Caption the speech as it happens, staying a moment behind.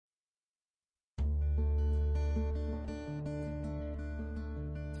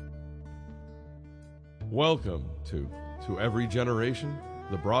Welcome to Every Generation,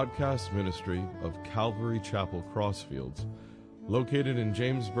 the broadcast ministry of Calvary Chapel Crossfields, located in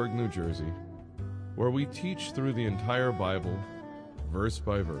Jamesburg, New Jersey, where we teach through the entire Bible, verse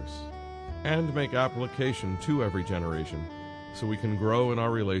by verse, and make application to every generation so we can grow in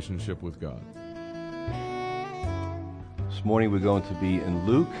our relationship with God. This morning we're going to be in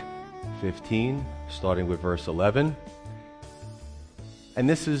Luke 15, starting with verse 11. And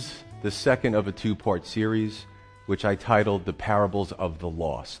this is the second of a two-part series, which I titled The Parables of the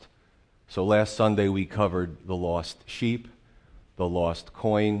Lost. So last Sunday we covered the lost sheep, the lost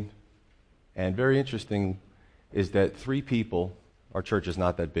coin, and very interesting is that three people, our church is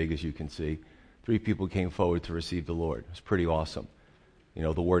not that big as you can see, three people came forward to receive the Lord. It's pretty awesome. You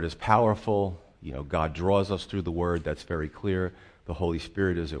know, the Word is powerful. You know, God draws us through the Word. That's very clear. The Holy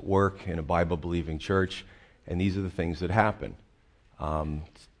Spirit is at work in a Bible-believing church, and these are the things that happen.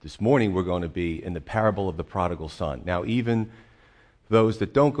 This morning we're going to be in the parable of the prodigal son. Now, even those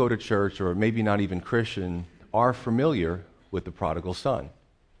that don't go to church or maybe not even Christian are familiar with the prodigal son.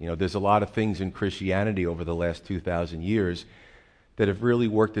 You know, there's a lot of things in Christianity over the last 2,000 years that have really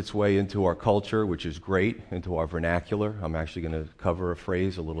worked its way into our culture, which is great, into our vernacular. I'm actually going to cover a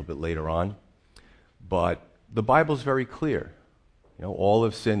phrase a little bit later on. But the Bible's very clear. You know, all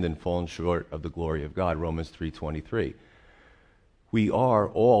have sinned and fallen short of the glory of God, Romans 3:23. We are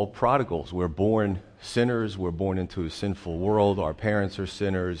all prodigals. We're born sinners. We're born into a sinful world. Our parents are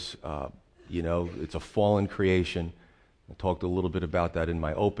sinners. You know, it's a fallen creation. I talked a little bit about that in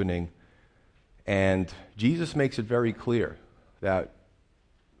my opening. And Jesus makes it very clear that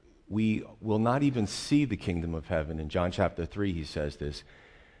we will not even see the kingdom of heaven. In John chapter 3, he says this,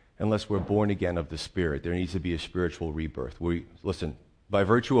 unless we're born again of the Spirit. There needs to be a spiritual rebirth. Listen, by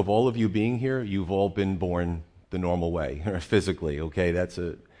virtue of all of you being here, you've all been born the normal way, physically, okay?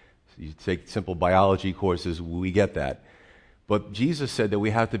 You take simple biology courses, we get that. But Jesus said that we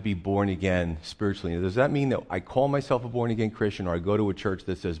have to be born again spiritually. Does that mean that I call myself a born-again Christian or I go to a church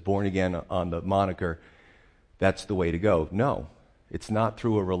that says born again on the moniker, that's the way to go? No, it's not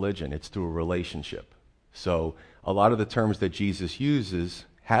through a religion, it's through a relationship. So a lot of the terms that Jesus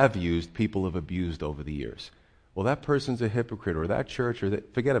have used, people have abused over the years. Well, that person's a hypocrite, or that church,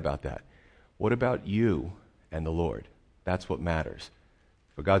 forget about that. What about you and the Lord? That's what matters.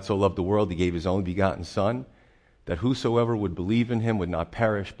 For God so loved the world, he gave his only begotten Son, that whosoever would believe in him would not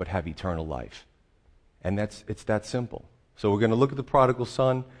perish, but have eternal life. And it's that simple. So we're going to look at the prodigal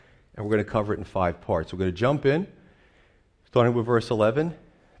son, and we're going to cover it in 5 parts. We're going to jump in, starting with verse 11.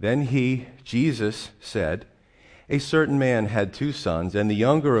 Then he, Jesus, said, a certain man had 2 sons, and the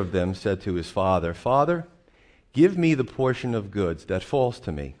younger of them said to his father, Father, give me the portion of goods that falls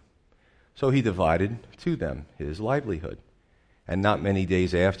to me. So he divided to them his livelihood. And not many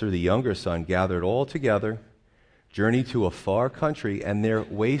days after, the younger son gathered all together, journeyed to a far country, and there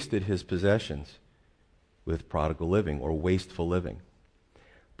wasted his possessions with prodigal living, or wasteful living.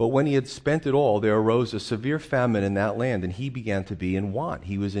 But when he had spent it all, there arose a severe famine in that land, and he began to be in want.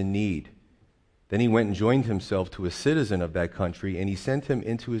 He was in need. Then he went and joined himself to a citizen of that country, and he sent him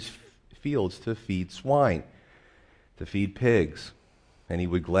into his fields to feed swine, to feed pigs. And he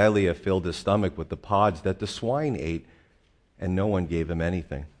would gladly have filled his stomach with the pods that the swine ate, and no one gave him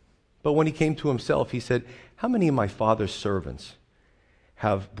anything. But when he came to himself, he said, how many of my father's servants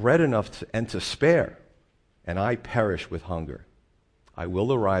have bread enough and to spare, and I perish with hunger? I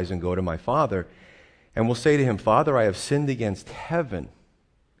will arise and go to my father, and will say to him, Father, I have sinned against heaven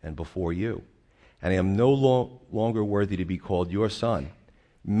and before you, and I am no longer worthy to be called your son.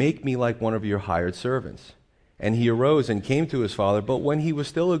 Make me like one of your hired servants. And he arose and came to his father, but when he was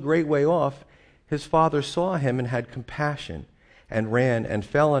still a great way off, his father saw him and had compassion, and ran and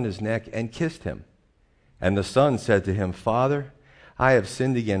fell on his neck and kissed him. And the son said to him, Father, I have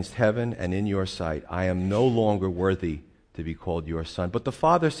sinned against heaven and in your sight. I am no longer worthy to be called your son. But the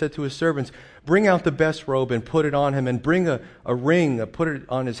father said to his servants, bring out the best robe and put it on him, and bring a ring, put it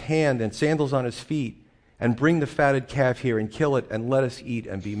on his hand, and sandals on his feet, and bring the fatted calf here and kill it, and let us eat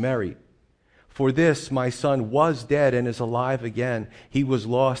and be merry. For this my son was dead and is alive again. He was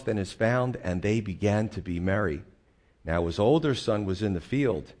lost and is found, and they began to be merry. Now his older son was in the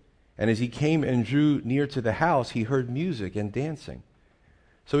field, and as he came and drew near to the house, he heard music and dancing.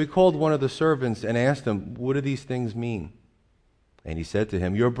 So he called one of the servants and asked him, what do these things mean? And he said to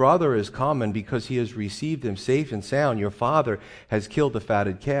him, your brother is come, and because he has received him safe and sound, your father has killed the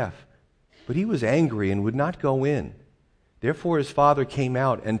fatted calf. But he was angry and would not go in. Therefore his father came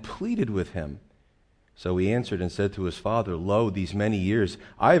out and pleaded with him. So he answered and said to his father, Lo, these many years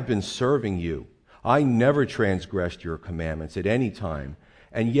I have been serving you. I never transgressed your commandments at any time.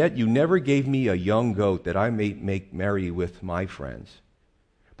 And yet you never gave me a young goat that I may make merry with my friends.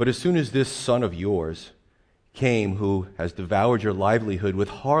 But as soon as this son of yours came, who has devoured your livelihood with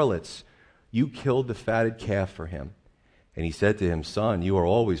harlots, you killed the fatted calf for him. And he said to him, Son, you are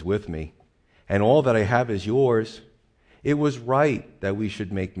always with me, and all that I have is yours. It was right that we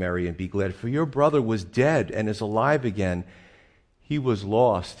should make merry and be glad, for your brother was dead and is alive again. He was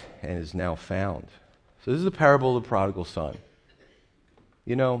lost and is now found. So this is the parable of the prodigal son.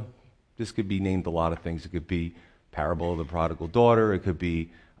 You know, this could be named a lot of things. It could be parable of the prodigal daughter. It could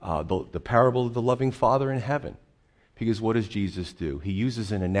be the parable of the loving Father in heaven. Because what does Jesus do? He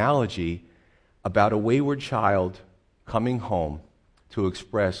uses an analogy about a wayward child coming home to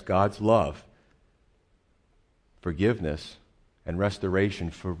express God's love, forgiveness, and restoration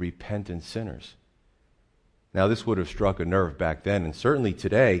for repentant sinners. Now, this would have struck a nerve back then, and certainly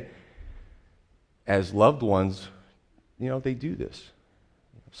today, as loved ones, they do this.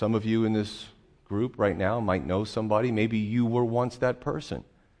 Some of you in this group right now might know somebody. Maybe you were once that person,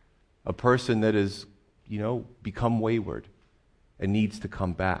 a person that has, become wayward and needs to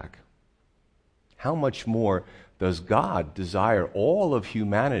come back. How much more does God desire all of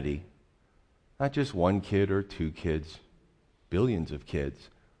humanity, not just one kid or two kids, billions of kids,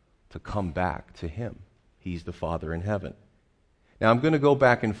 to come back to Him? He's the Father in heaven. Now, I'm going to go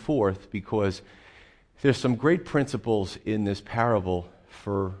back and forth because there's some great principles in this parable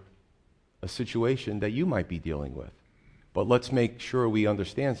for a situation that you might be dealing with. But let's make sure we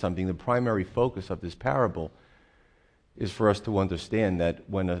understand something. The primary focus of this parable is for us to understand that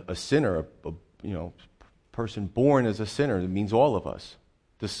when a sinner, a person born as a sinner, it means all of us,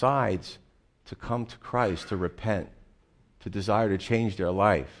 decides to come to Christ, to repent, to desire to change their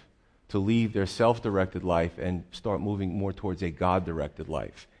life, to leave their self-directed life and start moving more towards a God-directed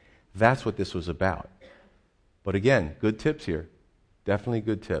life. That's what this was about. But again, good tips here. Definitely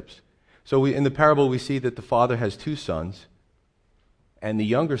good tips. So in the parable, we see that the father has two sons, and the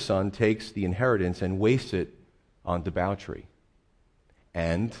younger son takes the inheritance and wastes it on debauchery.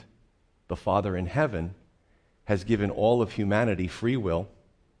 And the Father in heaven has given all of humanity free will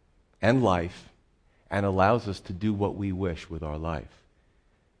and life and allows us to do what we wish with our life.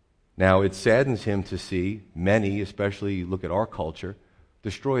 Now, it saddens him to see many, especially look at our culture,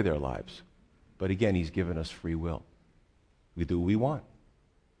 destroy their lives. But again, he's given us free will. We do what we want,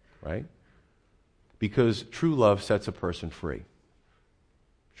 right? Because true love sets a person free.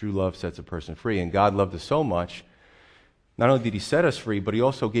 True love sets a person free. And God loved us so much, not only did He set us free, but He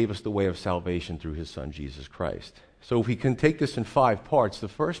also gave us the way of salvation through His Son, Jesus Christ. So if we can take this in 5 parts, the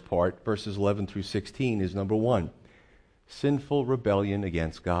first part, verses 11 through 16, is number 1, sinful rebellion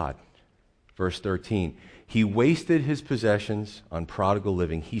against God. Verse 13, he wasted his possessions on prodigal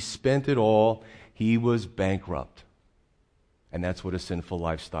living. He spent it all. He was bankrupt. And that's what a sinful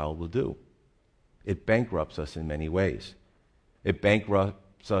lifestyle will do. It bankrupts us in many ways. It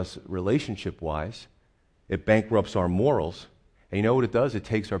bankrupts us relationship-wise. It bankrupts our morals. And you know what it does? It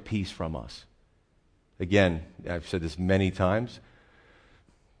takes our peace from us. Again, I've said this many times.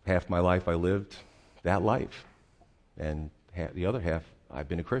 Half my life I lived that life. And the other half, I've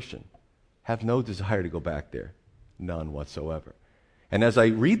been a Christian. Have no desire to go back there. None whatsoever. And as I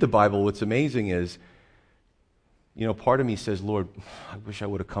read the Bible, what's amazing is, part of me says, Lord, I wish I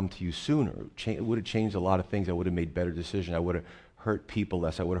would have come to you sooner. It would have changed a lot of things. I would have made better decisions. I would have hurt people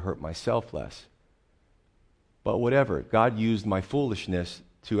less. I would have hurt myself less. But whatever. God used my foolishness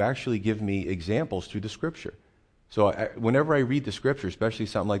to actually give me examples through the Scripture. So whenever I read the Scripture, especially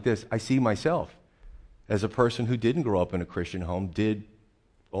something like this, I see myself as a person who didn't grow up in a Christian home, did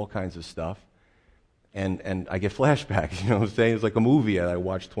all kinds of stuff, and I get flashbacks, what I'm saying? It's like a movie that I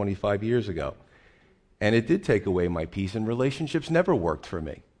watched 25 years ago. And it did take away my peace, and relationships never worked for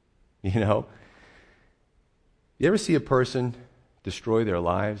me, You ever see a person destroy their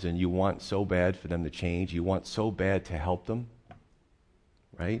lives and you want so bad for them to change, you want so bad to help them,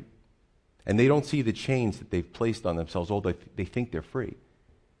 right? And they don't see the chains that they've placed on themselves, although they think they're free.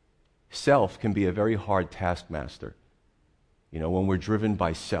 Self can be a very hard taskmaster. When we're driven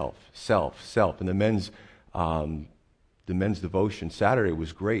by self. And the men's devotion Saturday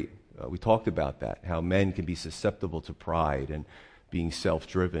was great. We talked about that, how men can be susceptible to pride and being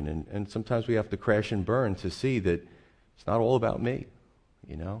self-driven. And sometimes we have to crash and burn to see that it's not all about me,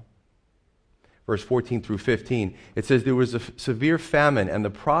 Verse 14 through 15, it says, there was a severe famine, and the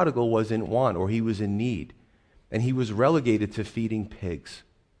prodigal was in want, or he was in need, and he was relegated to feeding pigs.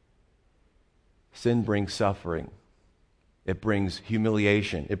 Sin brings suffering. It brings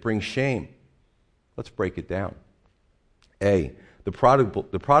humiliation. It brings shame. Let's break it down. A, the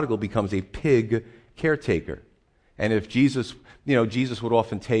prodigal becomes a pig caretaker. And if Jesus would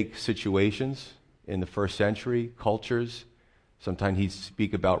often take situations in the first century, cultures. Sometimes he'd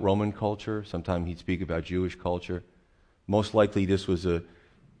speak about Roman culture. Sometimes he'd speak about Jewish culture. Most likely this was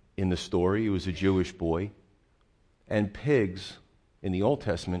in the story, it was a Jewish boy. And pigs in the Old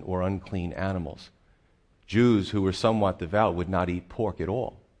Testament were unclean animals. Jews who were somewhat devout would not eat pork at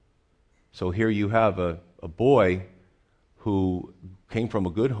all. So here you have a boy who came from a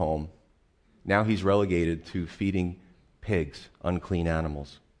good home. Now he's relegated to feeding pigs, unclean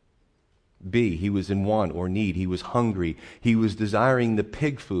animals. B, he was in want or need. He was hungry. He was desiring the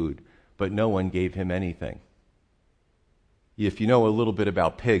pig food, but no one gave him anything. If you know a little bit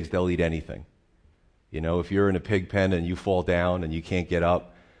about pigs, they'll eat anything. If you're in a pig pen and you fall down and you can't get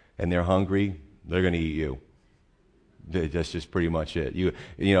up and they're hungry, they're going to eat you. That's just pretty much it.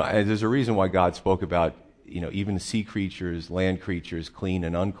 And there's a reason why God spoke about, even sea creatures, land creatures, clean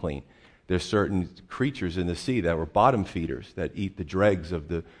and unclean. There's certain creatures in the sea that were bottom feeders that eat the dregs of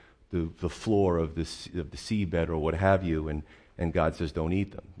the floor of the seabed or what have you, and God says don't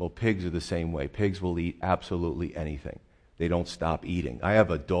eat them. Well, pigs are the same way. Pigs will eat absolutely anything. They don't stop eating. I have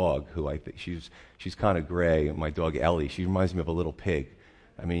a dog who I think she's kind of gray, my dog Ellie. She reminds me of a little pig.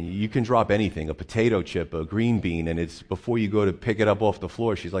 I mean, you can drop anything, a potato chip, a green bean, and it's before you go to pick it up off the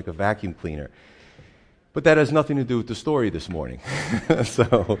floor, she's like a vacuum cleaner. But that has nothing to do with the story this morning.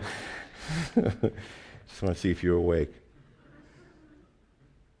 So, just want to see if you're awake.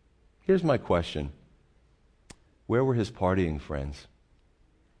 Here's my question. Where were his partying friends?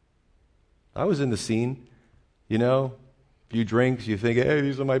 I was in the scene, a few drinks, you think, hey,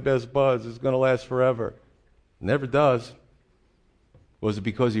 these are my best buds, it's going to last forever. Never does. Was it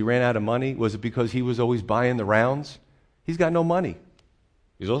because he ran out of money? Was it because he was always buying the rounds? He's got no money.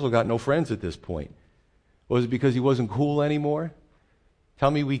 He's also got no friends at this point. Was it because he wasn't cool anymore?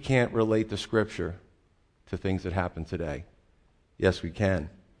 Tell me we can't relate the Scripture to things that happen today. Yes, we can.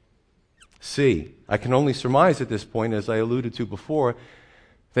 C, I can only surmise at this point, as I alluded to before,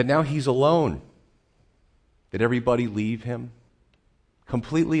 that now he's alone. Did everybody leave him?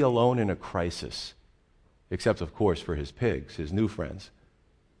 Completely alone in a crisis. Except, of course, for his pigs, his new friends.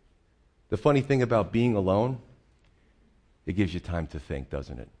 The funny thing about being alone, it gives you time to think,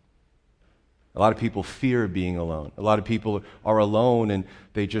 doesn't it? A lot of people fear being alone. A lot of people are alone and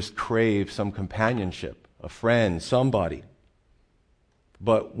they just crave some companionship, a friend, somebody.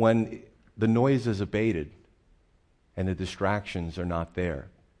 But when the noise is abated and the distractions are not there,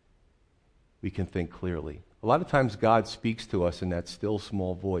 we can think clearly. A lot of times God speaks to us in that still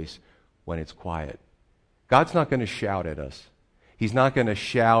small voice when it's quiet. God's not going to shout at us. He's not going to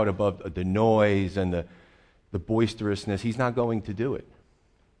shout above the noise and the boisterousness. He's not going to do it.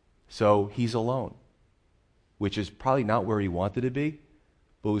 So he's alone, which is probably not where he wanted to be,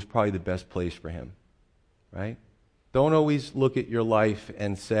 but it was probably the best place for him, right? Don't always look at your life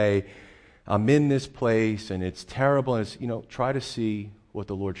and say, I'm in this place and it's terrible. And it's, try to see what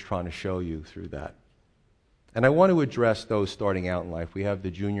the Lord's trying to show you through that. And I want to address those starting out in life. We have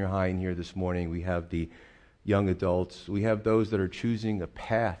the junior high in here this morning. We have the young adults. We have those that are choosing a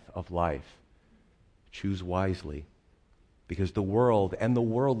path of life. Choose wisely. Because the world and the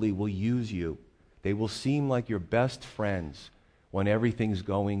worldly will use you. They will seem like your best friends when everything's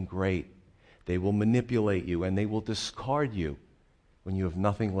going great. They will manipulate you and they will discard you when you have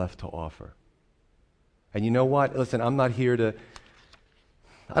nothing left to offer. And you know what? Listen, I'm not here to...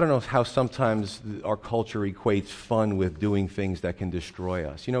 I don't know how sometimes our culture equates fun with doing things that can destroy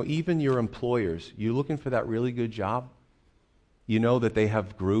us. Even your employers, you're looking for that really good job. You know that they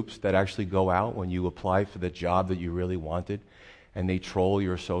have groups that actually go out when you apply for the job that you really wanted, and they troll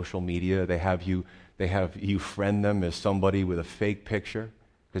your social media. They have you friend them as somebody with a fake picture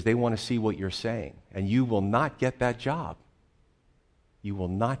because they want to see what you're saying. And you will not get that job. You will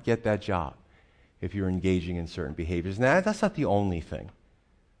not get that job if you're engaging in certain behaviors. Now, that's not the only thing.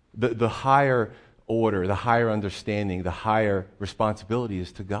 The higher order, the higher understanding, the higher responsibility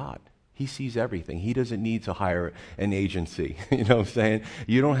is to God. He sees everything. He doesn't need to hire an agency. You know what I'm saying?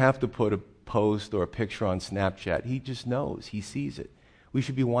 You don't have to put a post or a picture on Snapchat. He just knows. He sees it. We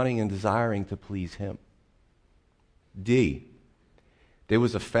should be wanting and desiring to please Him. D, there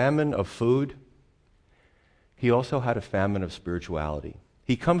was a famine of food. He also had a famine of spirituality.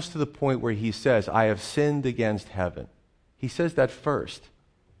 He comes to the point where he says, I have sinned against heaven. He says that first.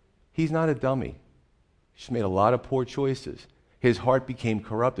 He's not a dummy. He's made a lot of poor choices. His heart became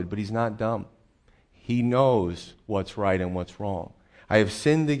corrupted, but he's not dumb. He knows what's right and what's wrong. I have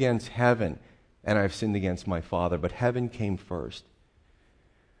sinned against heaven, and I have sinned against my Father, but heaven came first.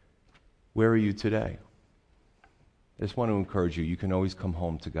 Where are you today? I just want to encourage you. You can always come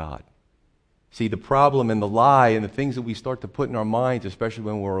home to God. See, the problem and the lie and the things that we start to put in our minds, especially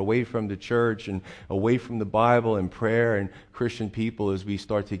when we're away from the church and away from the Bible and prayer and Christian people, is we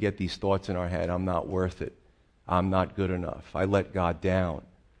start to get these thoughts in our head. I'm not worth it. I'm not good enough. I let God down.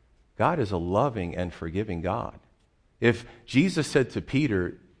 God is a loving and forgiving God. If Jesus said to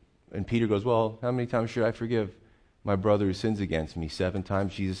Peter, and Peter goes, well, how many times should I forgive my brother who sins against me? 7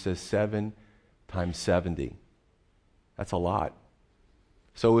 times? Jesus says 7 times 70. That's a lot.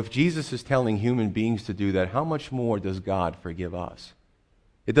 So if Jesus is telling human beings to do that, how much more does God forgive us?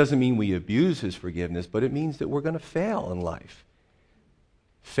 It doesn't mean we abuse his forgiveness, but it means that we're going to fail in life.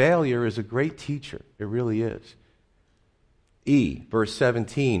 Failure is a great teacher. It really is. Verse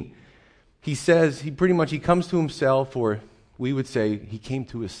 17. He says, he comes to himself, or we would say he came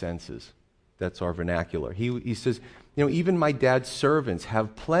to his senses. That's our vernacular. He says, even my dad's servants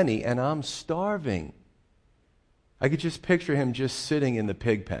have plenty and I'm starving. I could just picture him just sitting in the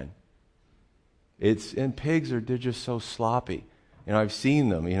pig pen. And pigs they're just so sloppy. I've seen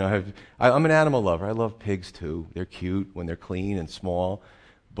them. I'm an animal lover. I love pigs too. They're cute when they're clean and small.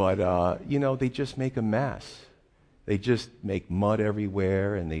 But, they just make a mess. They just make mud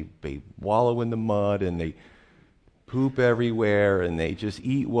everywhere, and they wallow in the mud, and they poop everywhere, and they just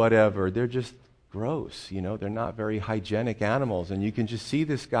eat whatever. They're just gross. They're not very hygienic animals. And you can just see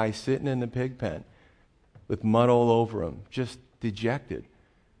this guy sitting in the pig pen with mud all over him, just dejected,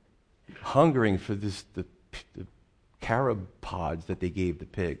 hungering for the carob pods that they gave the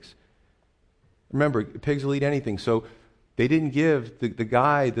pigs. Remember, pigs will eat anything, so they didn't give,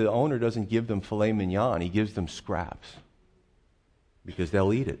 the owner doesn't give them filet mignon, he gives them scraps, because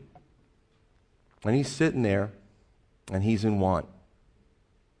they'll eat it. And he's sitting there, and he's in want.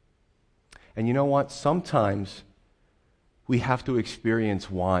 And you know what? Sometimes we have to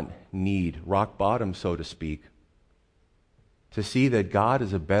experience want, need, rock bottom, so to speak, to see that God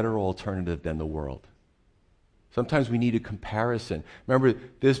is a better alternative than the world. Sometimes we need a comparison. Remember,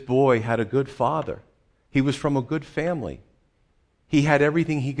 this boy had a good father. He was from a good family. He had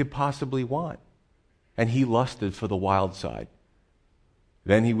everything he could possibly want. And he lusted for the wild side.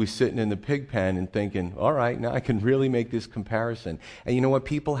 Then he was sitting in the pig pen and thinking, all right, now I can really make this comparison. And you know what?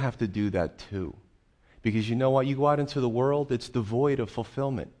 People have to do that too. Because you know what? You go out into the world, it's devoid of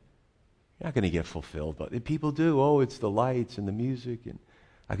fulfillment. You're not going to get fulfilled. But people do. Oh, it's the lights and the music. And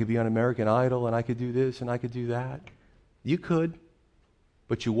I could be on American Idol, and I could do this, and I could do that. You could.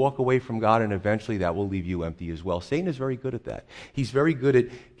 But you walk away from God, and eventually that will leave you empty as well. Satan is very good at that. He's very good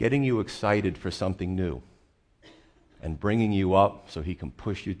at getting you excited for something new and bringing you up so he can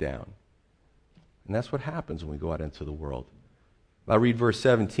push you down. And that's what happens when we go out into the world. I'll read verse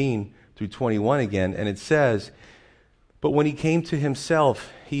 17 through 21 again, and it says, "But when he came to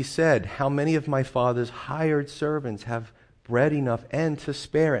himself, he said, 'How many of my father's hired servants have bread enough and to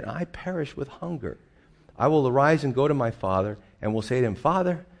spare, and I perish with hunger? I will arise and go to my father, and will say to him,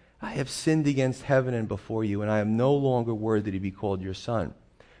 Father, I have sinned against heaven and before you, and I am no longer worthy to be called your son.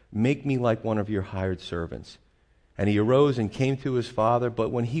 Make me like one of your hired servants.' And he arose and came to his father, but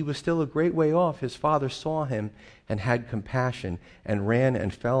when he was still a great way off, his father saw him and had compassion, and ran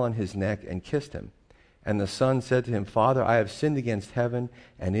and fell on his neck and kissed him. And the son said to him, Father, I have sinned against heaven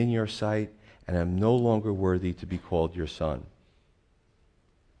and in your sight, and am no longer worthy to be called your son."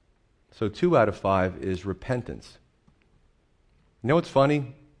 So 2 out of 5 is repentance. You know what's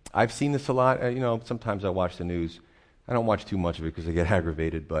funny? I've seen this a lot. Sometimes I watch the news. I don't watch too much of it because I get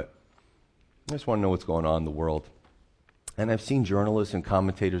aggravated, but I just want to know what's going on in the world. And I've seen journalists and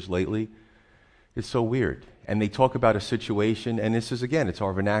commentators lately. It's so weird. And they talk about a situation, and this is, again, it's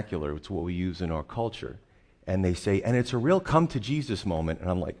our vernacular. It's what we use in our culture. And they say, and it's a real come-to-Jesus moment. And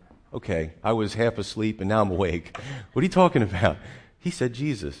I'm like, okay, I was half asleep, and now I'm awake. What are you talking about? He said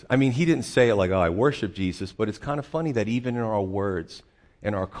Jesus. I mean, he didn't say it like, oh, I worship Jesus, but it's kind of funny that even in our words,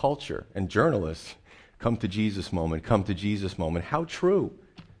 in our culture, and journalists, come-to-Jesus moment, come-to-Jesus moment. How true.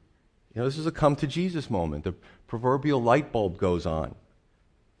 This is a come-to-Jesus moment. The proverbial light bulb goes on.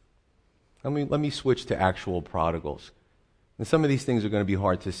 Let me switch to actual prodigals. And some of these things are going to be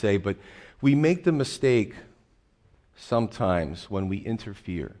hard to say, but we make the mistake sometimes when we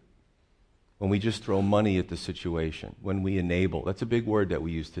interfere, when we just throw money at the situation, when we enable. That's a big word that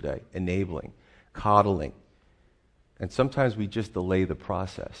we use today, enabling, coddling. And sometimes we just delay the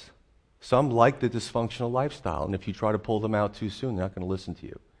process. Some like the dysfunctional lifestyle, and if you try to pull them out too soon, they're not going to listen to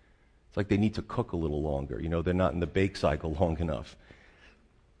you. It's like they need to cook a little longer. They're not in the bake cycle long enough.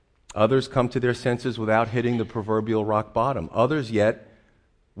 Others come to their senses without hitting the proverbial rock bottom. Others yet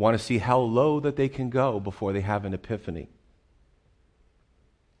want to see how low that they can go before they have an epiphany.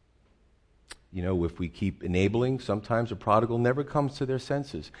 if we keep enabling, sometimes a prodigal never comes to their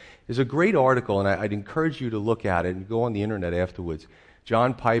senses. There's a great article, and I'd encourage you to look at it and go on the internet afterwards.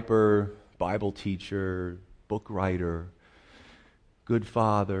 John Piper, Bible teacher, book writer, good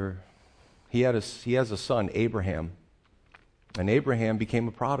father. He has a son, Abraham, and Abraham became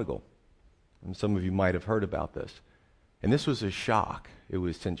a prodigal. And some of you might have heard about this. And this was a shock. It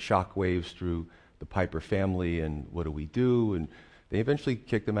was sent shockwaves through the Piper family, and what do we do? And they eventually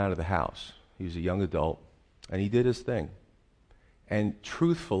kicked him out of the house. He was a young adult, and he did his thing. And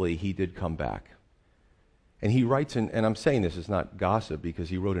truthfully, he did come back. And he writes, and I'm saying this is not gossip, because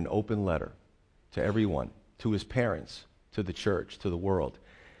he wrote an open letter to everyone, to his parents, to the church, to the world.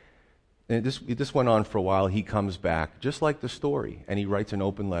 And this went on for a while. He comes back, just like the story, and he writes an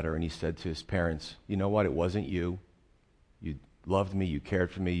open letter, and he said to his parents, you know what, it wasn't you. You loved me, you cared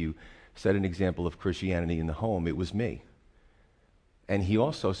for me, you set an example of Christianity in the home. It was me. And he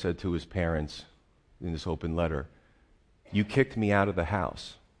also said to his parents in this open letter, you kicked me out of the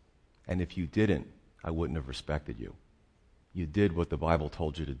house, and if you didn't, I wouldn't have respected you. You did what the Bible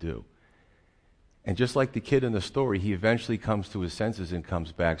told you to do. And just like the kid in the story, he eventually comes to his senses and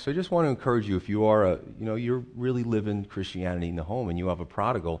comes back. So I just want to encourage you, if you are you're really living Christianity in the home and you have a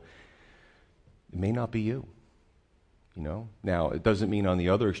prodigal, it may not be you. Now, it doesn't mean on the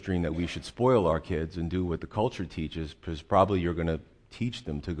other extreme that we should spoil our kids and do what the culture teaches, because probably you're going to teach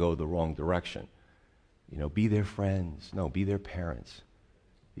them to go the wrong direction. Be their friends. No, be their parents.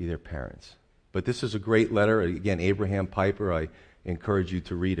 Be their parents. But this is a great letter. Again, Abraham Piper, I encourage you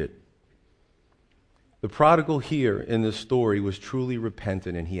to read it. The prodigal here in this story was truly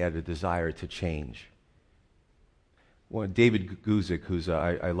repentant, and he had a desire to change. Well, David Guzik,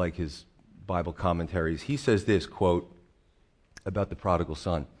 I like his Bible commentaries, he says this, quote, about the prodigal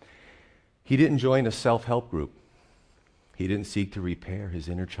son. He didn't join a self-help group. He didn't seek to repair his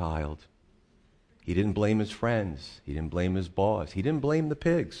inner child. He didn't blame his friends. He didn't blame his boss. He didn't blame the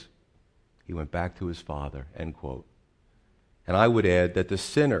pigs. He went back to his father, end quote. And I would add that the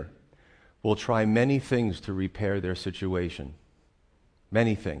sinner will try many things to repair their situation.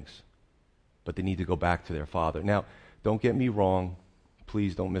 Many things. But they need to go back to their father. Now, don't get me wrong.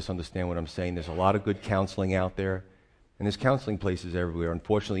 Please don't misunderstand what I'm saying. There's a lot of good counseling out there. And there's counseling places everywhere.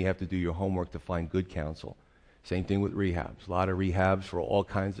 Unfortunately, you have to do your homework to find good counsel. Same thing with rehabs. A lot of rehabs for all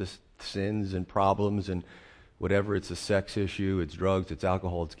kinds of sins and problems and whatever. It's a sex issue, it's drugs, it's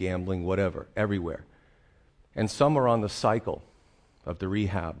alcohol, it's gambling, whatever, everywhere. And some are on the cycle of the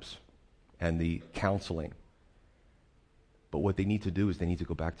rehabs and the counseling. But what they need to do is they need to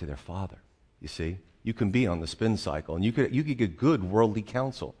go back to their father. You see? You can be on the spin cycle, and you could get good worldly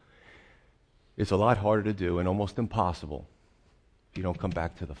counsel. It's a lot harder to do and almost impossible if you don't come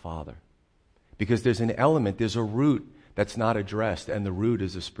back to the Father. Because there's an element, there's a root that's not addressed, and the root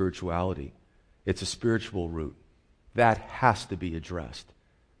is a spirituality. It's a spiritual root. That has to be addressed.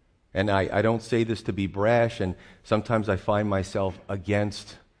 And I don't say this to be brash, and sometimes I find myself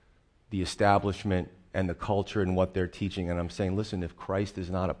against the establishment and the culture and what they're teaching, and I'm saying, listen, if Christ is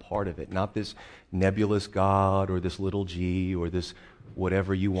not a part of it, not this nebulous God or this little g or this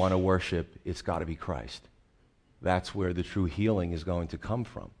whatever you want to worship, it's got to be Christ. That's where the true healing is going to come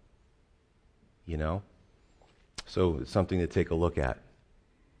from. So it's something to take a look at.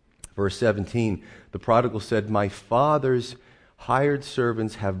 Verse 17, the prodigal said, my father's hired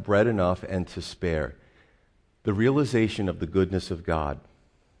servants have bread enough and to spare. The realization of the goodness of God.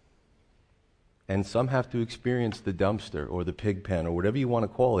 And some have to experience the dumpster or the pig pen or whatever you want to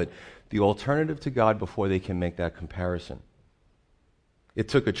call it, the alternative to God, before they can make that comparison. It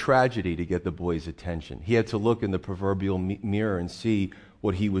took a tragedy to get the boy's attention. He had to look in the proverbial mirror and see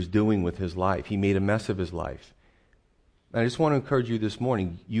what he was doing with his life. He made a mess of his life. And I just want to encourage you this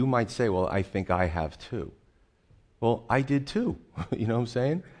morning. You might say, well, I think I have too. Well, I did too. You know what I'm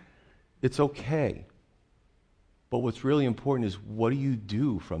saying? It's okay. But what's really important is, what do you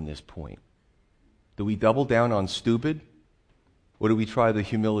do from this point? Do we double down on stupid? Or do we try the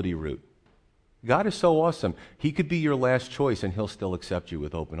humility route? God is so awesome. He could be your last choice and he'll still accept you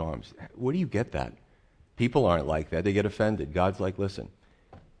with open arms. Where do you get that? People aren't like that. They get offended. God's like, listen,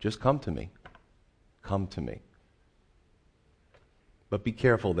 just come to me. Come to me. But be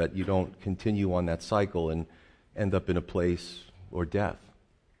careful that you don't continue on that cycle and end up in a place or death.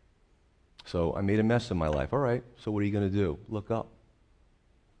 So I made a mess of my life. All right, so what are you going to do? Look up.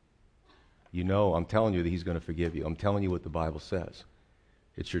 I'm telling you that he's going to forgive you. I'm telling you what the Bible says.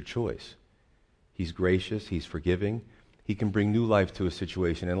 It's your choice. He's gracious. He's forgiving. He can bring new life to a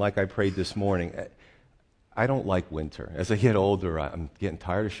situation. And like I prayed this morning, I don't like winter. As I get older, I'm getting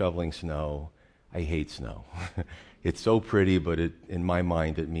tired of shoveling snow. I hate snow. It's so pretty, but in my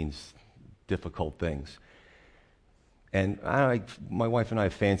mind it means difficult things. And my wife and I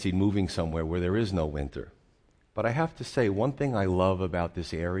have fancied moving somewhere where there is no winter. But I have to say, one thing I love about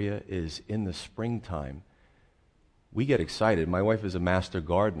this area is in the springtime, we get excited. My wife is a master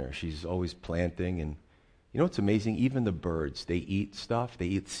gardener. She's always planting. And you know what's amazing? Even the birds, they eat stuff. They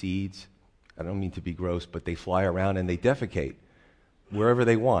eat seeds. I don't mean to be gross, but they fly around and they defecate wherever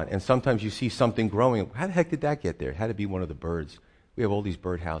they want. And sometimes you see something growing. How the heck did that get there? It had to be one of the birds. We have all these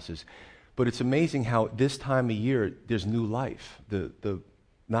bird houses. But it's amazing how this time of year, there's new life. The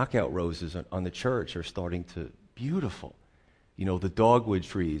knockout roses on the church are starting to, beautiful. You know, the dogwood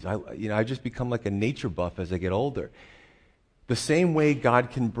trees. I just become like a nature buff as I get older. The same way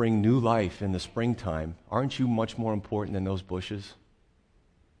God can bring new life in the springtime, aren't you much more important than those bushes?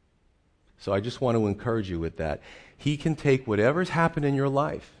 So I just want to encourage you with that. He can take whatever's happened in your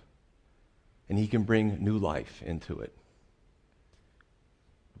life, and he can bring new life into it.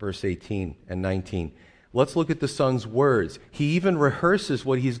 Verse 18 and 19. Let's look at the son's words. He even rehearses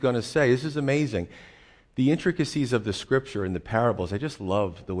what he's going to say. This is amazing. The intricacies of the scripture and the parables, I just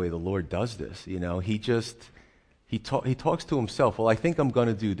love the way the Lord does this. You know, he talks to himself. Well, I think I'm going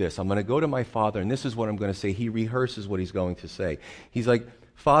to do this. I'm going to go to my father, and this is what I'm going to say. He rehearses what he's going to say. He's like,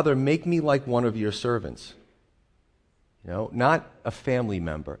 Father, make me like one of your servants. You know, not a family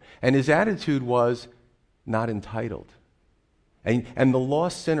member. And his attitude was not entitled. And the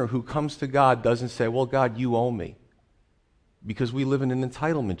lost sinner who comes to God doesn't say, well, God, you owe me. Because we live in an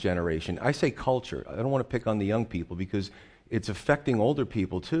entitlement generation. I say culture. I don't want to pick on the young people because it's affecting older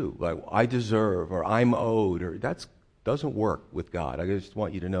people too. Like, I deserve or I'm owed. Or that doesn't work with God. I just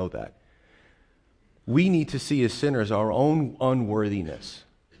want you to know that. We need to see as sinners our own unworthiness.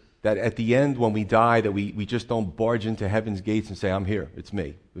 That at the end when we die, that we just don't barge into heaven's gates and say, I'm here, it's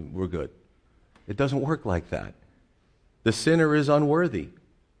me, we're good. It doesn't work like that. The sinner is unworthy,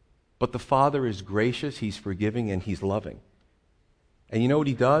 but the Father is gracious, he's forgiving, and he's loving. And you know what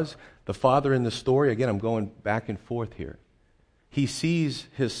he does? The Father in the story, again, I'm going back and forth here. He sees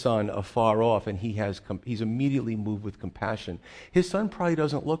his son afar off, and he's immediately moved with compassion. His son probably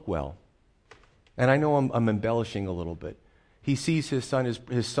doesn't look well. And I know I'm embellishing a little bit. He sees his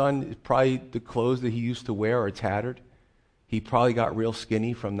son, probably the clothes that he used to wear are tattered. He probably got real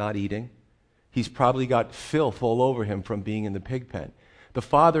skinny from not eating. He's probably got filth all over him from being in the pig pen. The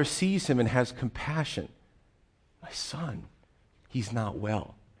father sees him and has compassion. My son, he's not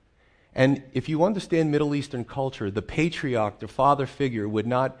well. And if you understand Middle Eastern culture, the patriarch, the father figure, would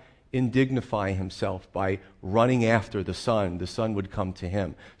not indignify himself by running after the son. The son would come to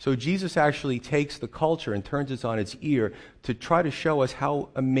him. So Jesus actually takes the culture and turns it on its ear to try to show us how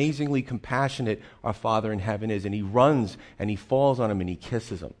amazingly compassionate our Father in heaven is. And he runs and he falls on him and he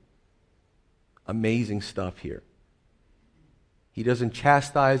kisses him. Amazing stuff here. He doesn't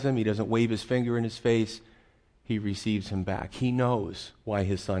chastise him. He doesn't wave his finger in his face. He receives him back. He knows why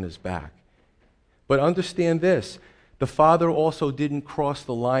his son is back. But understand this. The father also didn't cross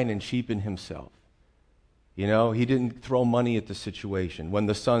the line and cheapen himself. You know, he didn't throw money at the situation. When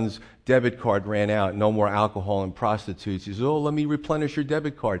the son's debit card ran out, no more alcohol and prostitutes, he says, oh, let me replenish your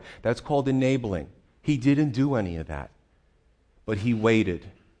debit card. That's called enabling. He didn't do any of that. But he waited,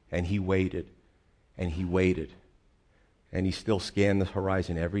 and he waited, and he waited. And he still scanned the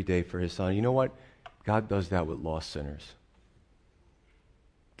horizon every day for his son. You know what? God does that with lost sinners.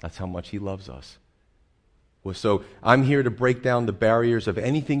 That's how much he loves us. So I'm here to break down the barriers of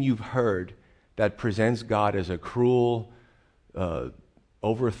anything you've heard that presents God as a cruel,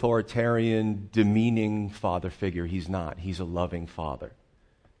 over-authoritarian, demeaning father figure. He's not. He's a loving father.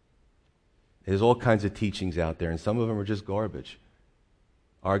 There's all kinds of teachings out there, and some of them are just garbage.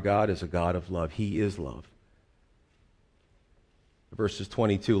 Our God is a God of love. He is love. Verses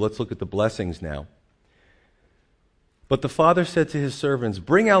 22. Let's look at the blessings now. But the father said to his servants,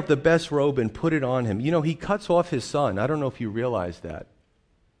 bring out the best robe and put it on him. You know, he cuts off his son. I don't know if you realize that.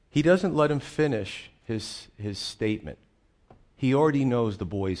 He doesn't let him finish his statement. He already knows the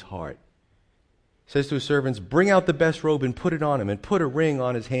boy's heart. He says to his servants, bring out the best robe and put it on him, and put a ring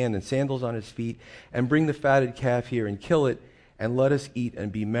on his hand and sandals on his feet, and bring the fatted calf here and kill it, and let us eat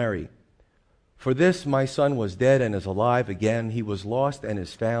and be merry. For this my son was dead and is alive again. He was lost and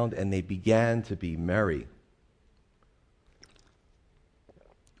is found, and they began to be merry.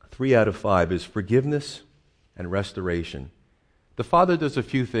 3 out of 5 is forgiveness and restoration. The father does a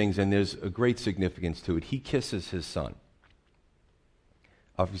few things, and there's a great significance to it. He kisses his son.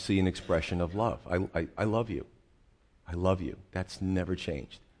 Obviously an expression of love. I love you. I love you. That's never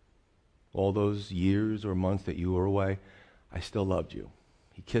changed. All those years or months that you were away, I still loved you.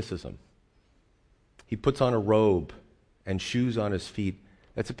 He kisses him. He puts on a robe and shoes on his feet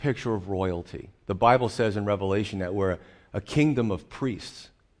That's a picture of royalty. The Bible says in Revelation that we're a kingdom of priests.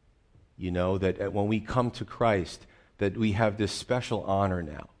 You know, that when we come to Christ, that we have this special honor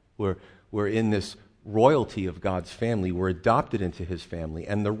now. We're in this royalty of God's family. We're adopted into his family.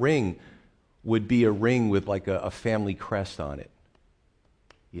 And the ring would be a ring with like a family crest on it.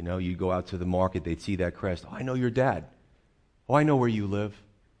 You know, you go out to the market, they'd see that crest. Oh, I know your dad. Oh, I know where you live.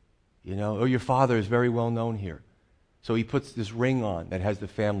 You know, oh, your father is very well known here. So he puts this ring on that has the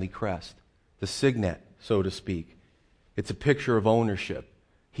family crest, the signet, so to speak. It's a picture of ownership.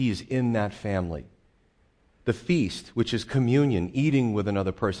 He is in that family. The feast, which is communion, eating with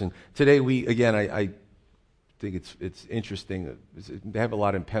another person. Today I think it's interesting. They have a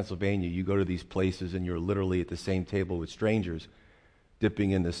lot in Pennsylvania. You go to these places and you're literally at the same table with strangers, dipping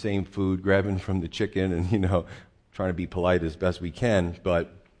in the same food, grabbing from the chicken and, you know, trying to be polite as best we can.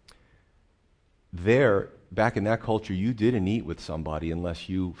 But there, back in that culture, you didn't eat with somebody unless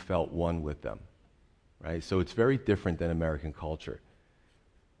you felt one with them, right? So it's very different than American culture.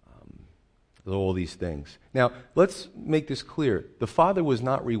 All these things. Now, let's make this clear. The Father was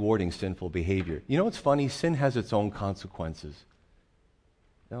not rewarding sinful behavior. You know what's funny? Sin has its own consequences.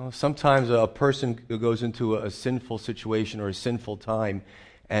 You know, sometimes a person goes into a sinful situation or a sinful time,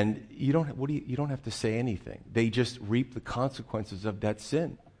 and you don't have to say anything. They just reap the consequences of that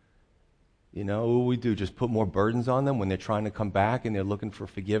sin. You know, what do we do? Just put more burdens on them when they're trying to come back and they're looking for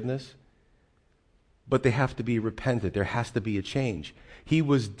forgiveness? But they have to be repentant. There has to be a change. He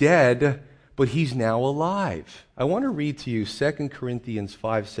was dead, but he's now alive. I want to read to you 2 Corinthians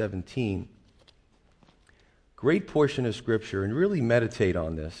 5:17. Great portion of Scripture, and really meditate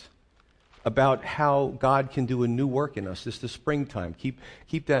on this, about how God can do a new work in us. This is the springtime.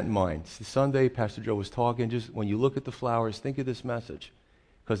 Keep that in mind. It's the Sunday, Pastor Joe was talking. Just when you look at the flowers, think of this message,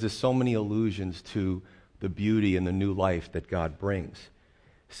 because there's so many allusions to the beauty and the new life that God brings.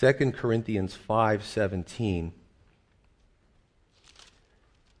 2 Corinthians 5:17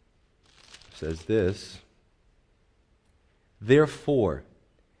 says this, "Therefore,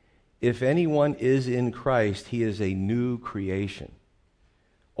 if anyone is in Christ, he is a new creation.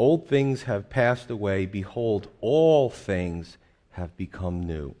 Old things have passed away. Behold, all things have become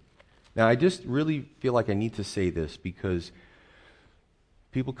new." Now, I just really feel like I need to say this because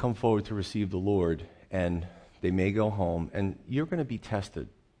people come forward to receive the Lord, and they may go home, and you're going to be tested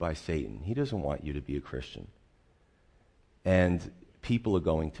by Satan. He doesn't want you to be a Christian. And people are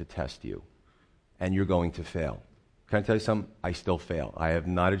going to test you, and you're going to fail. Can I tell you something? I still fail. I have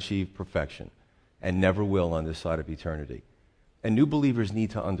not achieved perfection and never will on this side of eternity. And new believers need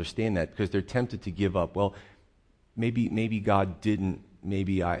to understand that because they're tempted to give up. Well, maybe God didn't,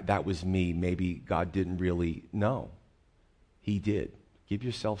 that was me, maybe God didn't really know. He did. Give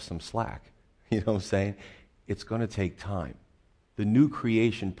yourself some slack. You know what I'm saying? It's going to take time. The new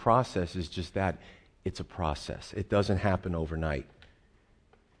creation process is just that. It's a process. It doesn't happen overnight.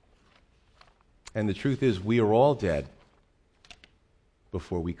 And the truth is, we are all dead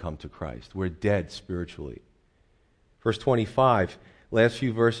before we come to Christ. We're dead spiritually. Verse 25, last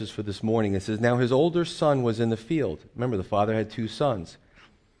few verses for this morning, it says, "Now his older son was in the field." Remember, the father had 2 sons.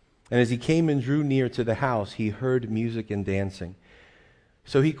 "And as he came and drew near to the house, he heard music and dancing.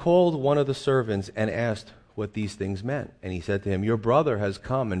 So he called one of the servants and asked what these things meant. And he said to him, 'Your brother has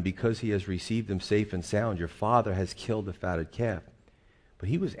come, and because he has received him safe and sound, your father has killed the fatted calf.' But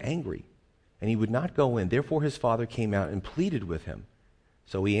he was angry, and he would not go in. Therefore his father came out and pleaded with him.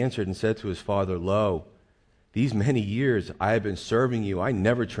 So he answered and said to his father, 'Lo, these many years I have been serving you. I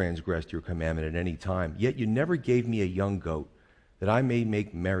never transgressed your commandment at any time. Yet you never gave me a young goat, that I may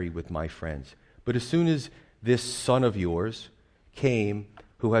make merry with my friends. But as soon as this son of yours came,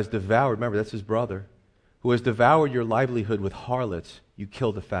 who has devoured,'" remember, that's his brother, "'who has devoured your livelihood with harlots, you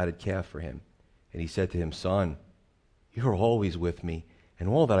killed the fatted calf for him.' And he said to him, 'Son, you are always with me, and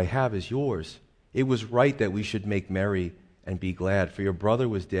all that I have is yours. It was right that we should make merry and be glad, for your brother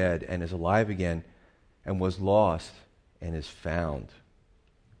was dead and is alive again, and was lost and is found.'"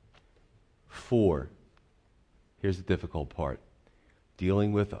 4, here's the difficult part,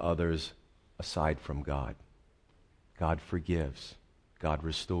 dealing with others aside from God. God forgives. God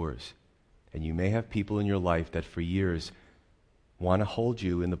restores. And you may have people in your life that for years want to hold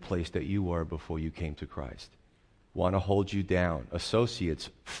you in the place that you were before you came to Christ. Want to hold you down. Associates,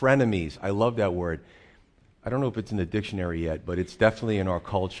 frenemies. I love that word. I don't know if it's in the dictionary yet, but it's definitely in our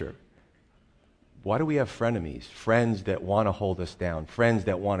culture. Why do we have frenemies? Friends that want to hold us down. Friends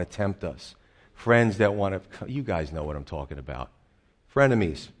that want to tempt us. Friends that want to... You guys know what I'm talking about.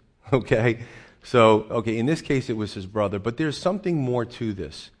 Frenemies. Okay? So, in this case it was his brother, but there's something more to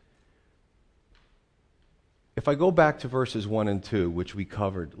this. If I go back to verses 1 and 2, which we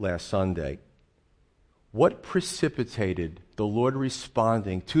covered last Sunday, what precipitated the Lord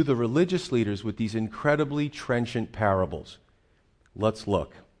responding to the religious leaders with these incredibly trenchant parables? Let's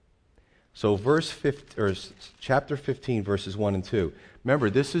look. So chapter 15, verses 1 and 2. Remember,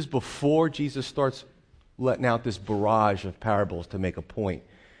 this is before Jesus starts letting out this barrage of parables to make a point.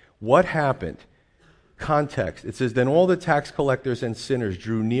 What happened? Context. It says, then all the tax collectors and sinners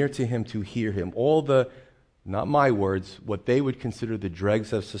drew near to him to hear him. All the, not my words, what they would consider the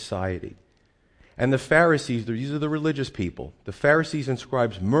dregs of society. And the Pharisees, these are the religious people, the Pharisees and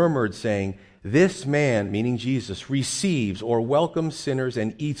scribes murmured, saying, this man, meaning Jesus, receives or welcomes sinners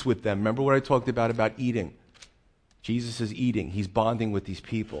and eats with them. Remember what I talked about eating? Jesus is eating. He's bonding with these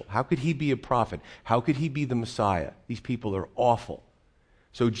people. How could he be a prophet? How could he be the Messiah? These people are awful.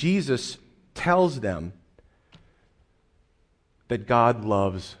 So Jesus tells them that God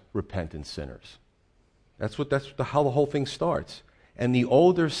loves repentant sinners. That's how the whole thing starts. And the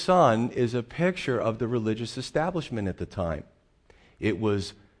older son is a picture of the religious establishment at the time. It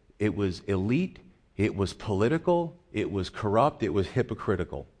was elite, it was political, it was corrupt, it was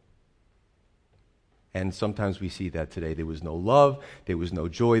hypocritical. And sometimes we see that today. There was no love, there was no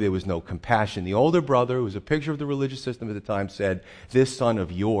joy, there was no compassion. The older brother, who was a picture of the religious system at the time, said, this son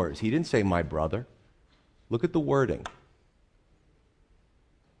of yours. He didn't say my brother. Look at the wording.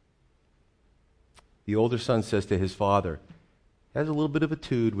 The older son says to his father, has a little bit of a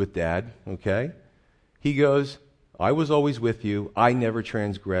tude with dad, okay? He goes, I was always with you. I never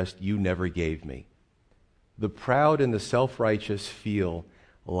transgressed. You never gave me. The proud and the self-righteous feel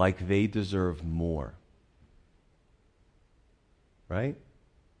like they deserve more. Right?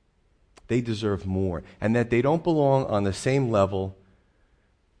 They deserve more. And that they don't belong on the same level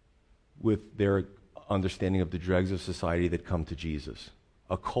with their understanding of the dregs of society that come to Jesus.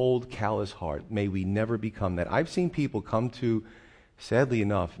 A cold, callous heart. May we never become that. I've seen people come to, sadly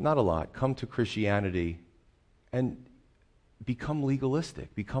enough, not a lot, come to Christianity and become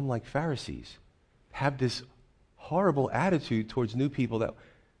legalistic, become like Pharisees, have this horrible attitude towards new people that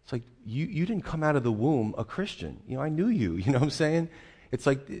it's like, you didn't come out of the womb a Christian. I knew you. You know what I'm saying? It's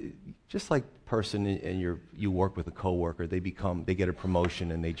like, just like person and you work with a coworker, they get a promotion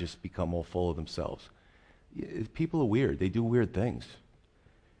and they just become all full of themselves. People are weird. They do weird things.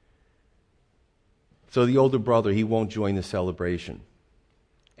 So the older brother, he won't join the celebration.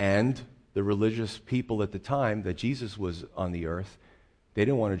 And the religious people at the time that Jesus was on the earth, they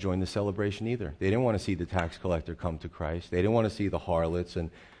didn't want to join the celebration either. They didn't want to see the tax collector come to Christ. They didn't want to see the harlots and,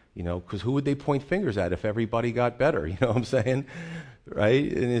 because who would they point fingers at if everybody got better? You know what I'm saying? Right?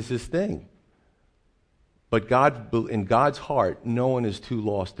 And it's this thing. But in God's heart, no one is too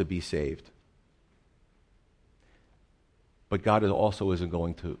lost to be saved. But God also isn't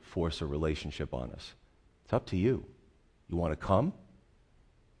going to force a relationship on us. It's up to you. You want to come?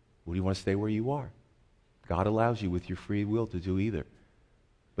 Or do you want to stay where you are? God allows you with your free will to do either.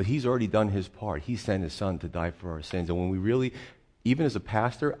 But he's already done his part. He sent his son to die for our sins. And when we really, even as a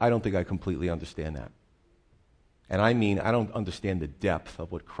pastor, I don't think I completely understand that. And I mean, I don't understand the depth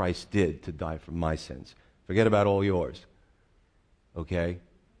of what Christ did to die for my sins. Forget about all yours. Okay?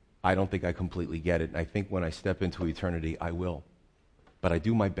 I don't think I completely get it. And I think when I step into eternity, I will. But I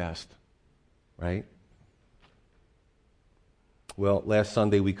do my best. Right? Well, last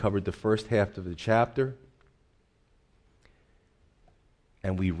Sunday we covered the first half of the chapter.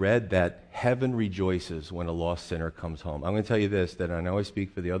 And we read that heaven rejoices when a lost sinner comes home. I'm going to tell you this, that I know I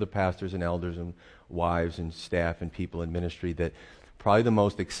speak for the other pastors and elders and wives and staff and people in ministry, that probably the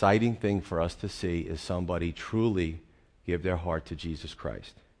most exciting thing for us to see is somebody truly give their heart to Jesus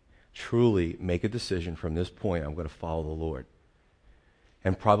Christ. Truly make a decision from this point, I'm going to follow the Lord.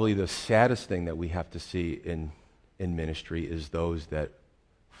 And probably the saddest thing that we have to see in ministry is those that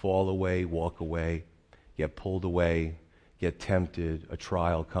fall away, walk away, get pulled away, get tempted, a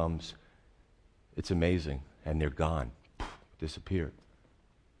trial comes. It's amazing. And they're gone. Disappeared.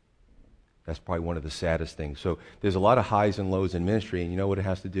 That's probably one of the saddest things. So there's a lot of highs and lows in ministry, and you know what it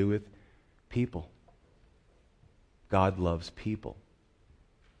has to do with? People. God loves people.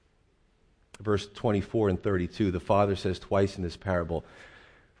 Verse 24 and 32, the father says twice in this parable,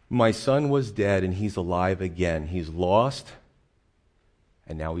 my son was dead and he's alive again. He's lost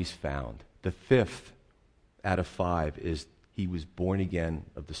and now he's found. The fifth out of 5 is he was born again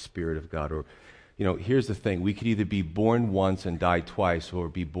of the Spirit of God. Or, here's the thing. We could either be born once and die twice, or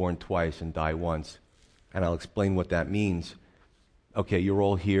be born twice and die once. And I'll explain what that means. Okay, you're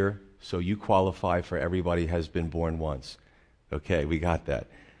all here, so you qualify for everybody has been born once. Okay, we got that.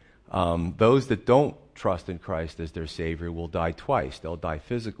 Those that don't trust in Christ as their Savior will die twice. They'll die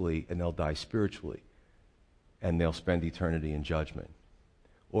physically and they'll die spiritually. and they'll spend eternity in judgment.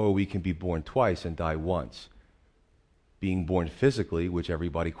 Or we can be born twice and die once. Being born physically, which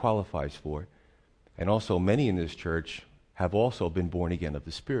everybody qualifies for, and also many in this church have also been born again of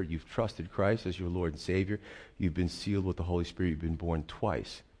the Spirit. You've trusted Christ as your Lord and Savior. You've been sealed with the Holy Spirit. You've been born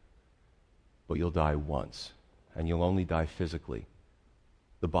twice. But you'll die once. And you'll only die physically.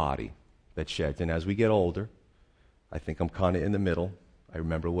 The body that sheds. And as we get older, I think I'm kind of in the middle. I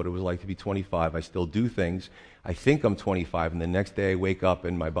remember what it was like to be 25. I still do things. I think I'm 25, and the next day I wake up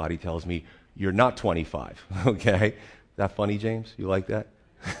and my body tells me, you're not 25. Okay? Is that funny, James? You like that?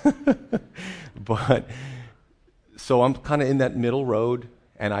 But so I'm kind of in that middle road,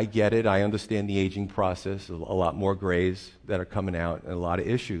 and I get it. I understand the aging process, a lot more grays that are coming out, and a lot of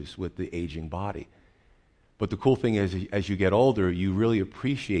issues with the aging body. But the cool thing is, as you get older, you really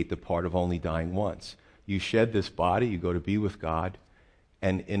appreciate the part of only dying once. You shed this body, you go to be with God,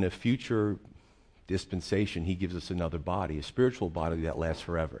 and in a future dispensation, he gives us another body, a spiritual body that lasts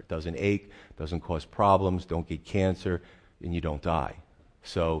forever. It doesn't ache, doesn't cause problems, don't get cancer, and you don't die.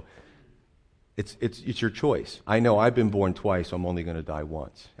 So it's your choice. I know I've been born twice, so I'm only going to die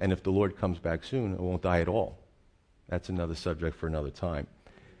once. And if the Lord comes back soon, I won't die at all. That's another subject for another time.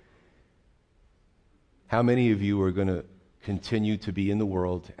 How many of you are going to continue to be in the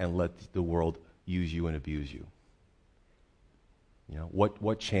world and let the world use you and abuse you? You know,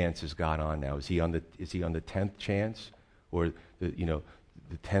 what chance is God on now? Is he on the 10th chance, or the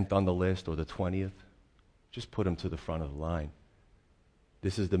 10th on the list, or the 20th? Just put him to the front of the line.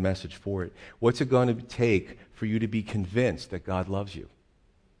 This is the message for it. What's it going to take for you to be convinced that God loves you?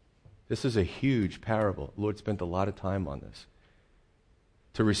 This is a huge parable. The Lord spent a lot of time on this.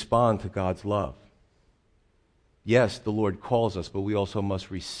 To respond to God's love. Yes, the Lord calls us, but we also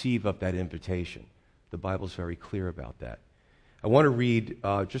must receive of that invitation. The Bible's very clear about that. I want to read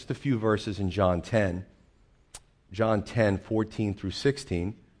just a few verses in John 10. John 10, 14 through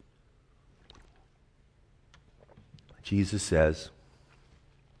 16. Jesus says,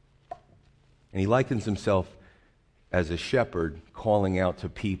 and he likens himself as a shepherd calling out to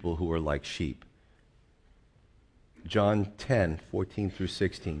people who are like sheep. John 10, 14 through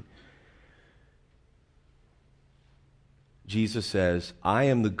 16. Jesus says, I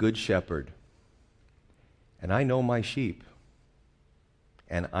am the good shepherd, and I know my sheep,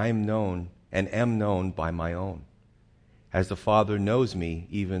 and am known by my own. As the Father knows me,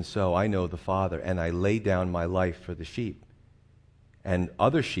 even so I know the Father, and I lay down my life for the sheep. And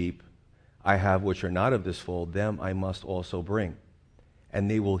other sheep I have which are not of this fold, them I must also bring. And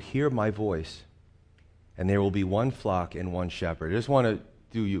they will hear my voice, and there will be one flock and one shepherd. I just want to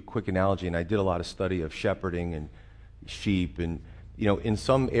do you a quick analogy, and I did a lot of study of shepherding and sheep, and in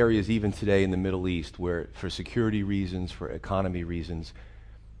some areas even today in the Middle East, where for security reasons, for economy reasons,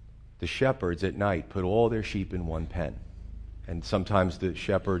 the shepherds at night put all their sheep in one pen. And sometimes the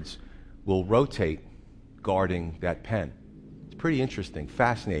shepherds will rotate guarding that pen. It's pretty interesting,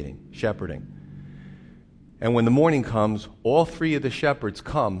 fascinating, shepherding. And when the morning comes, all three of the shepherds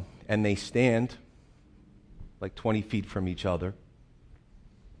come and they stand like 20 feet from each other.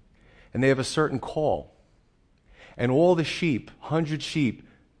 And they have a certain call. And all the sheep, 100 sheep,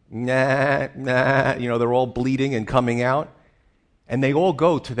 they're all bleeding and coming out. And they all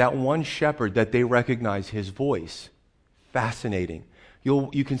go to that one shepherd that they recognize his voice. Fascinating.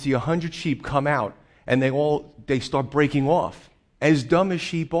 You can see 100 sheep come out, and they start breaking off. As dumb as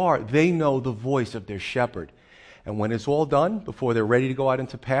sheep are, they know the voice of their shepherd. And when it's all done, before they're ready to go out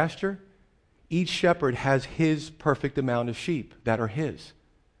into pasture, each shepherd has his perfect amount of sheep that are his.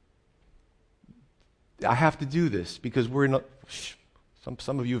 I have to do this because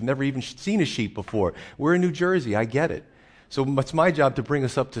some of you have never even seen a sheep before. We're in New Jersey, I get it. So it's my job to bring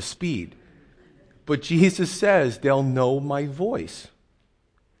us up to speed. But Jesus says they'll know my voice.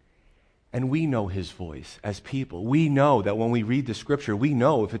 And we know his voice as people. We know that when we read the scripture, we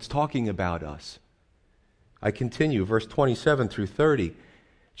know if it's talking about us. I continue, verse 27 through 30.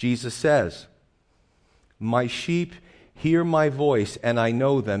 Jesus says, my sheep hear my voice, and I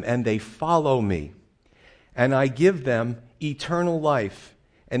know them, and they follow me. And I give them eternal life,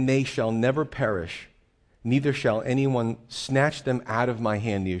 and they shall never perish. Neither shall anyone snatch them out of my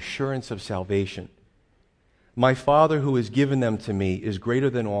hand, the assurance of salvation. My Father who has given them to me is greater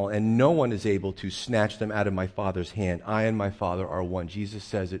than all, and no one is able to snatch them out of my Father's hand. I and my Father are one. Jesus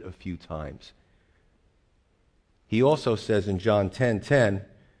says it a few times. He also says in John 10:10,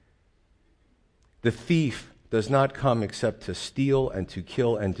 the thief does not come except to steal and to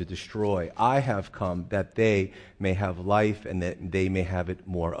kill and to destroy. I have come that they may have life and that they may have it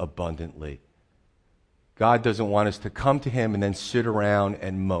more abundantly. God doesn't want us to come to him and then sit around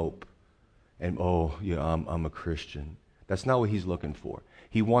and mope and, oh, yeah, I'm a Christian. That's not what he's looking for.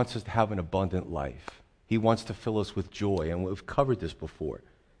 He wants us to have an abundant life. He wants to fill us with joy, and we've covered this before.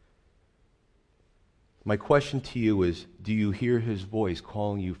 My question to you is, do you hear his voice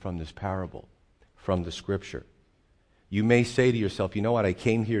calling you from this parable, from the scripture? You may say to yourself, you know what, I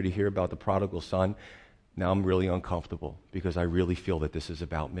came here to hear about the prodigal son. Now I'm really uncomfortable because I really feel that this is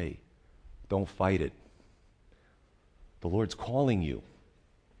about me. Don't fight it. The Lord's calling you.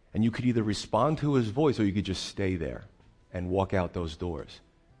 And you could either respond to his voice or you could just stay there and walk out those doors.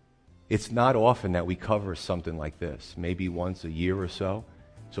 It's not often that we cover something like this, maybe once a year or so.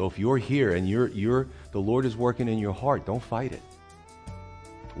 So if you're here and the Lord is working in your heart, don't fight it.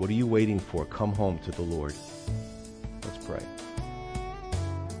 What are you waiting for? Come home to the Lord. Let's pray.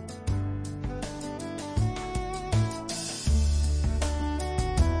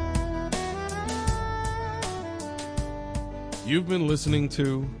 You've been listening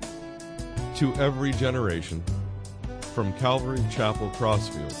to Every Generation from Calvary Chapel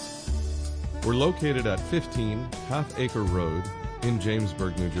Crossfields. We're located at 15 Half Acre Road in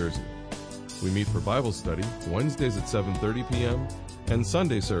Jamesburg, New Jersey. We meet for Bible study Wednesdays at 7:30 p.m. and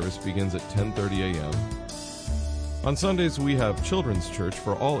Sunday service begins at 10:30 a.m. On Sundays, we have children's church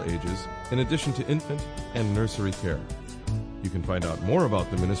for all ages, in addition to infant and nursery care. You can find out more about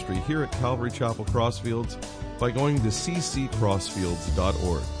the ministry here at Calvary Chapel Crossfields by going to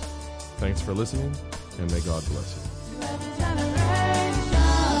cccrossfields.org. Thanks for listening, and may God bless you.